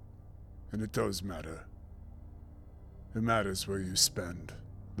 And it does matter. It matters where you spend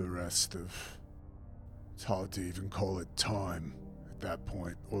the rest of... It's hard to even call it time at that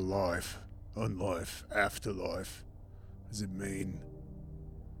point, or life, unlife, afterlife. What does it mean?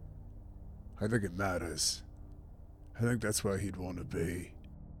 I think it matters. I think that's where he'd want to be.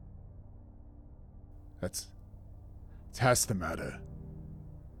 It has to matter.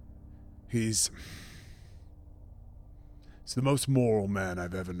 He's the most moral man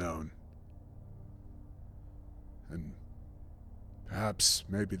I've ever known. And perhaps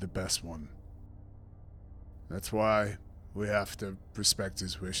maybe the best one. That's why we have to respect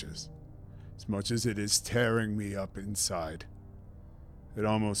his wishes. As much as it is tearing me up inside, it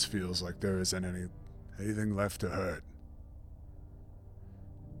almost feels like there isn't anything left to hurt.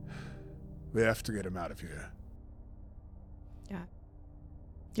 We have to get him out of here. Yeah.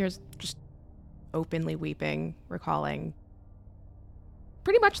 You're just openly weeping, recalling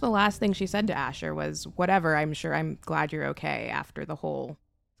pretty much the last thing she said to Asher was, whatever, I'm glad you're okay, after the whole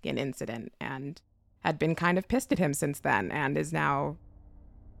skin incident, and had been kind of pissed at him since then, and is now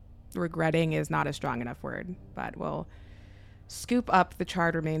regretting is not a strong enough word, but will scoop up the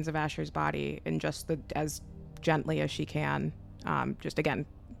charred remains of Asher's body and just as gently as she can, just again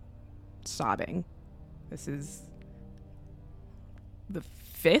sobbing. This is the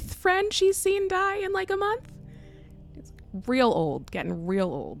 5th friend she's seen die in like a month. It's real old, getting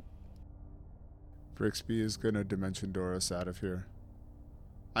real old. Brixby is gonna dimension door us out of here.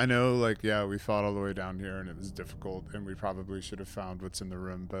 I know, like, yeah, we fought all the way down here and it was difficult and we probably should have found what's in the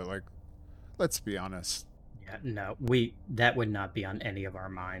room, but, like, let's be honest. Yeah, no, that would not be on any of our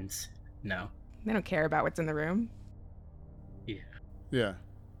minds. No. They don't care about what's in the room. Yeah. Yeah.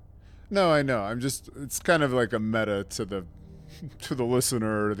 No, I know. It's kind of like a meta to the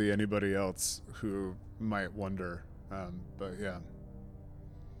listener or the anybody else who might wonder. But yeah.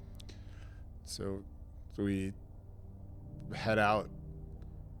 So we head out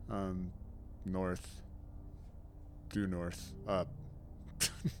north, due north, up,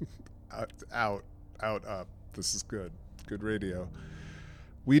 out, up. This is good. Good radio.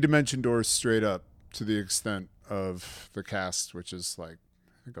 We dimension doors straight up to the extent of the cast, which is like,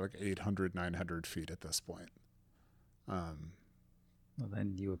 I think like 800, 900 feet at this point. Well,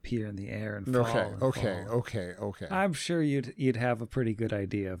 then you appear in the air and fall. Okay. I'm sure you'd have a pretty good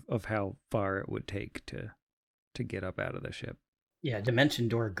idea of how far it would take to get up out of the ship. Yeah, dimension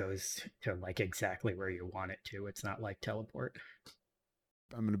door goes to like exactly where you want it to. It's not like teleport.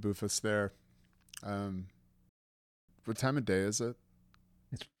 I'm gonna boof us there. What time of day is it?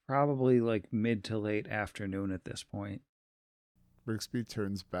 It's probably like mid to late afternoon at this point. Brixby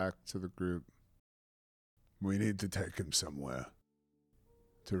turns back to the group. We need to take him somewhere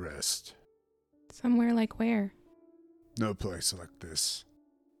to rest. Somewhere like where? No place like this.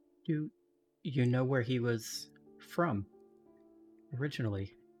 Do you know where he was from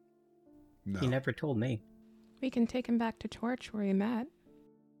originally? No. He never told me. We can take him back to Torch where he met.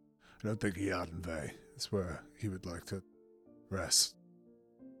 I don't think Yardenvay is where he would like to rest.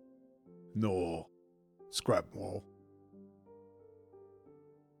 Nor Scrapmore.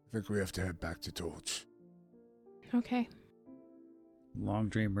 I think we have to head back to Torch. Okay. Long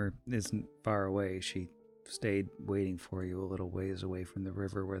Dreamer isn't far away. She stayed waiting for you a little ways away from the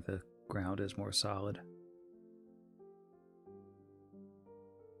river where the ground is more solid.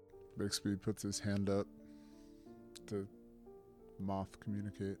 Bixby puts his hand up to Moth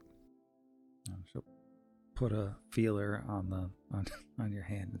communicate. She'll put a feeler on your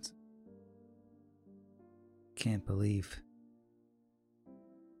hand. Can't believe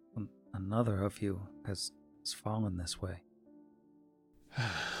another of you has fallen this way.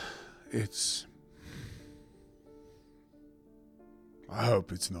 I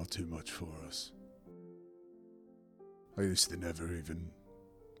hope it's not too much for us. I used to never even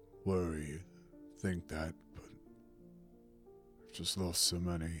worry, think that, but I've just lost so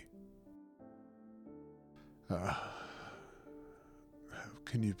many.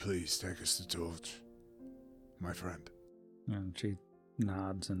 Can you please take us to Torch, my friend? And she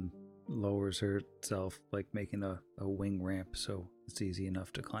nods and lowers herself, like making a wing ramp so it's easy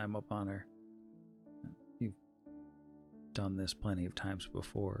enough to climb up on her. You've done this plenty of times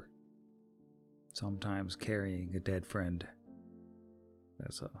before. Sometimes carrying a dead friend.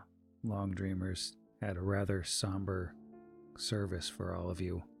 As Long Dreamers had a rather somber service for all of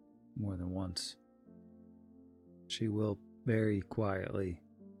you more than once. She will very quietly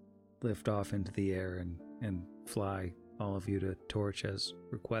lift off into the air and fly all of you to Torch as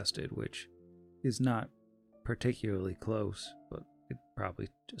requested, which is not particularly close, but it probably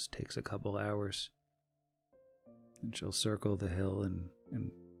just takes a couple hours. And she'll circle the hill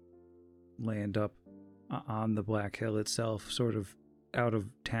and land up on the Black Hill itself, sort of out of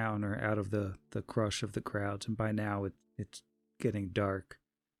town or out of the crush of the crowds. And by now it's getting dark,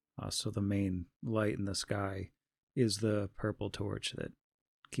 so the main light in the sky is the purple torch that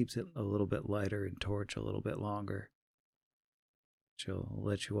keeps it a little bit lighter and Torch a little bit longer. She'll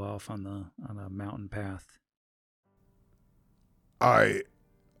let you off on a mountain path. I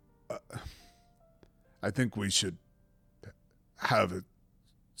think we should have a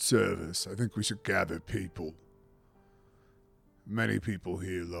service. I think we should gather people. Many people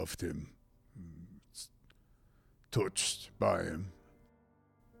here loved him, touched by him.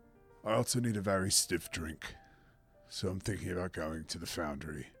 I also need a very stiff drink, so I'm thinking about going to the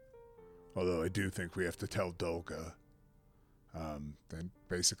foundry. Although I do think we have to tell Dolga, and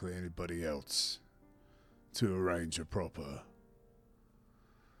basically anybody else, to arrange a proper...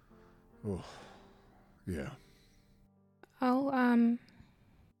 Oh, yeah. I'll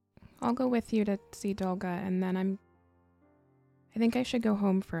go with you to see Dolga, and then I think I should go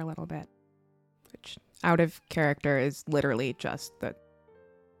home for a little bit. Which, out of character, is literally just the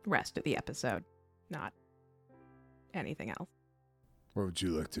rest of the episode, not anything else. What would you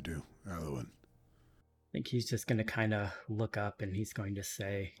like to do, Alwyn? I think he's just going to kind of look up and he's going to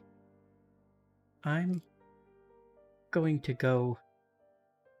say, I'm going to go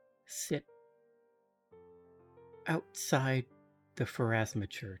sit outside the Pharasma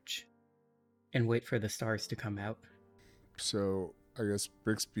Church and wait for the stars to come out. So I guess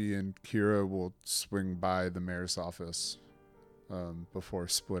Brixby and Kira will swing by the mayor's office before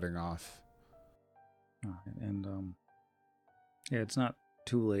splitting off. All right, and yeah, it's not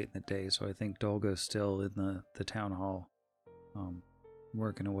too late in the day, so I think Dolga's still in the town hall,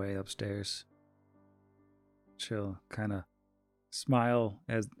 working away upstairs. She'll kind of smile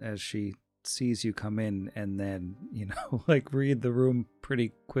as she sees you come in, and then, you know, like read the room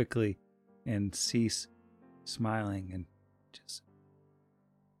pretty quickly and cease smiling and just,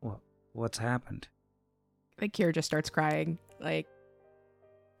 what's happened? Like Kira just starts crying, like,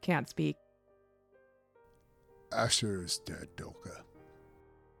 can't speak. Asher is dead, Dolga.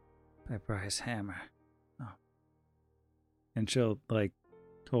 By Bryce Hammer. Oh. And she'll, like,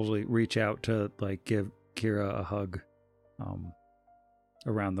 totally reach out to, like, give Kira a hug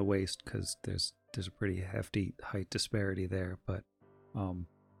around the waist, because there's a pretty hefty height disparity there, but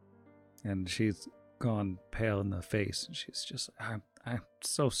and she's gone pale in the face, and she's just, I'm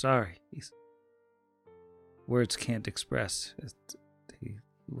so sorry. Words can't express. He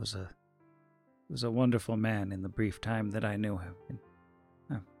was a wonderful man in the brief time that I knew him. And,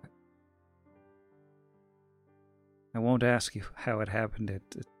 I won't ask you how it happened,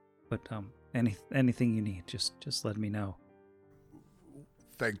 but anything you need, just let me know.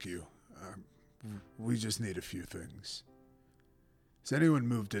 Thank you. We just need a few things. Has anyone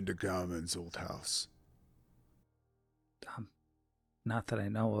moved into Garmin's old house? Not that I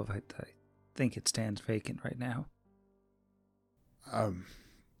know of. I think it stands vacant right now. I'm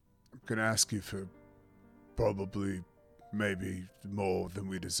gonna ask you for probably maybe more than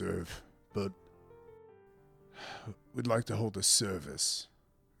we deserve, but we'd like to hold a service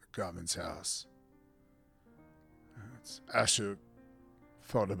at Garmin's house. Asher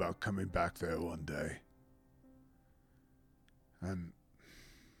thought about coming back there one day, and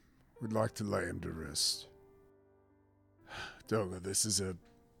we'd like to lay him to rest. Dolga, this is a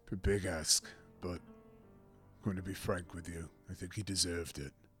big ask, but I'm going to be frank with you. I think he deserved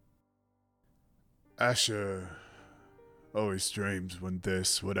it. Asher always dreams when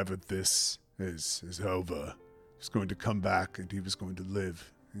whatever this is over, he's going to come back and he was going to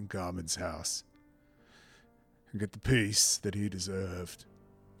live in Garmin's house and get the peace that he deserved.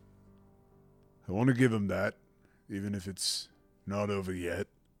 I want to give him that, even if it's not over yet.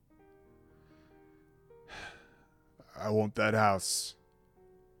 I want that house,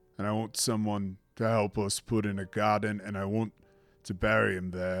 and I want someone to help us put in a garden, and I want to bury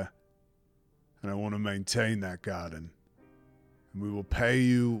him there, and I want to maintain that garden. And we will pay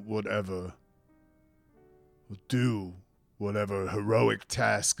you whatever, we'll do whatever heroic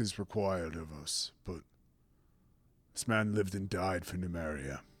task is required of us, but this man lived and died for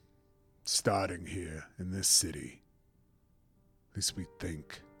Numeria, starting here in this city. At least we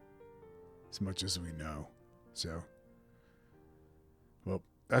think, as much as we know. So, well,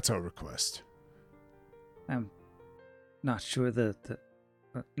 that's our request. I'm not sure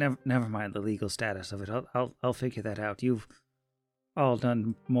never mind the legal status of it. I'll figure that out. You've all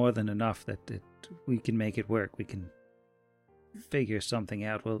done more than enough that we can make it work. We can figure something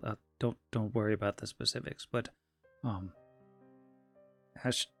out. Well, don't worry about the specifics, but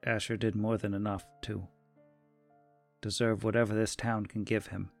Asher did more than enough to deserve whatever this town can give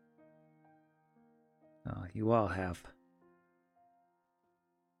him. You all have.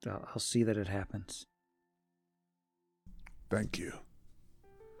 I'll see that it happens. Thank you.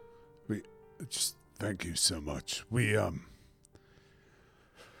 Thank you so much. We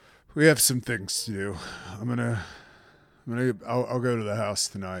have some things to do. I'll go to the house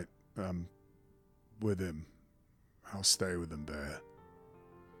tonight, with him. I'll stay with him there.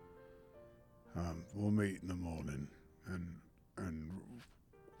 We'll meet in the morning, and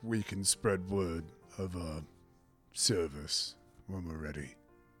we can spread word of a service when we're ready.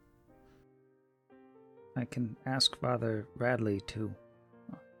 I can ask Father Radley to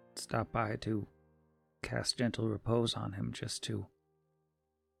stop by to cast gentle repose on him, just to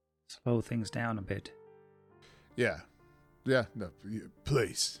slow things down a bit. Yeah, no,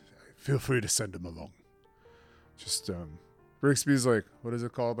 please, feel free to send him along. Just, Brixby's like, what is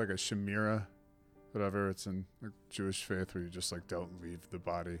it called? Like a Shemira? Whatever, it's in the Jewish faith where you just, like, don't leave the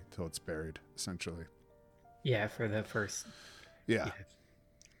body till it's buried, essentially. Yeah, for the first... Yeah.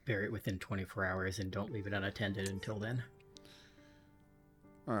 Bury it within 24 hours and don't leave it unattended until then.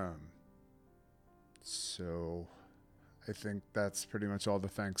 So I think that's pretty much all the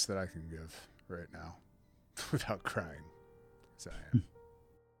thanks that I can give right now without crying. As I am.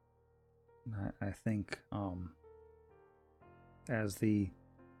 I think, as the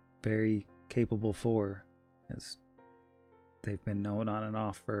very capable four, as they've been known on and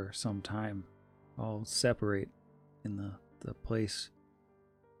off for some time, I'll separate in the place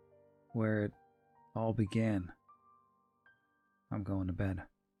where it all began. I'm going to bed.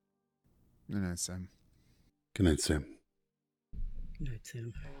 Good night, Sam. Good night, Sam. Good night,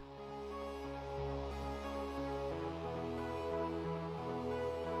 Sam.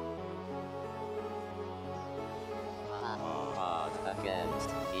 Pod against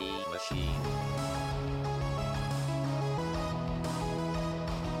the machine.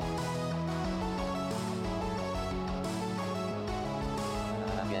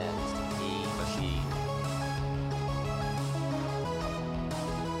 Against the machine.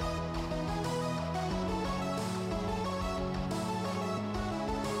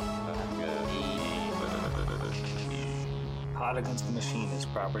 Pod Against the Machine is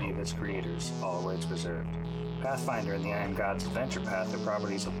property of its creators, all rights reserved. Pathfinder and the Iron Gods Adventure Path are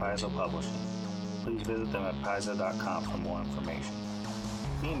properties of Paizo Publishing. Please visit them at paizo.com for more information.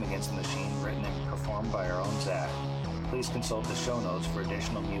 Theme Against the Machine written and performed by our own Zach. Please consult the show notes for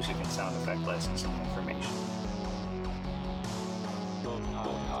additional music and sound effect licensing information.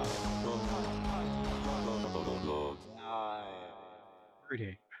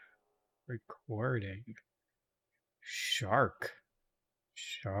 Recording. Shark.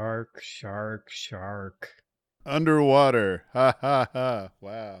 Underwater. Ha ha ha.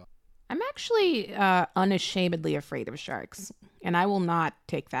 Wow. I'm actually unashamedly afraid of sharks, and I will not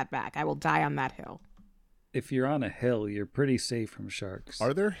take that back. I will die on that hill. If you're on a hill, you're pretty safe from sharks.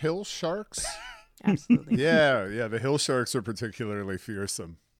 Are there hill sharks? Absolutely. Yeah. The hill sharks are particularly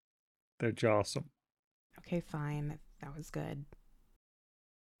fearsome. They're jawsome. Okay, fine. That was good.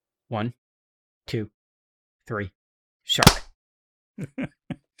 1, 2, 3. Shark.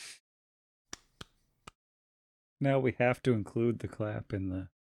 Now we have to include the clap in the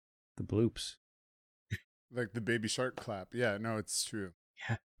bloops. Like the baby shark clap. Yeah, no, it's true.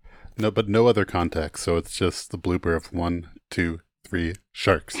 No, but no other context, so it's just the blooper of 1, 2, 3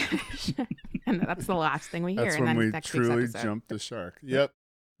 sharks. And that's the last thing we hear. That's and when then we next week's truly episode. jump the shark. Yep.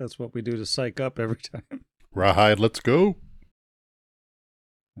 That's what we do to psych up every time. Rawhide, let's go.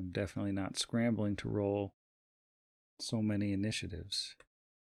 I'm definitely not scrambling to roll so many initiatives.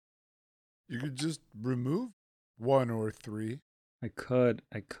 You could just remove 1 or 3. I could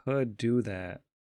do that,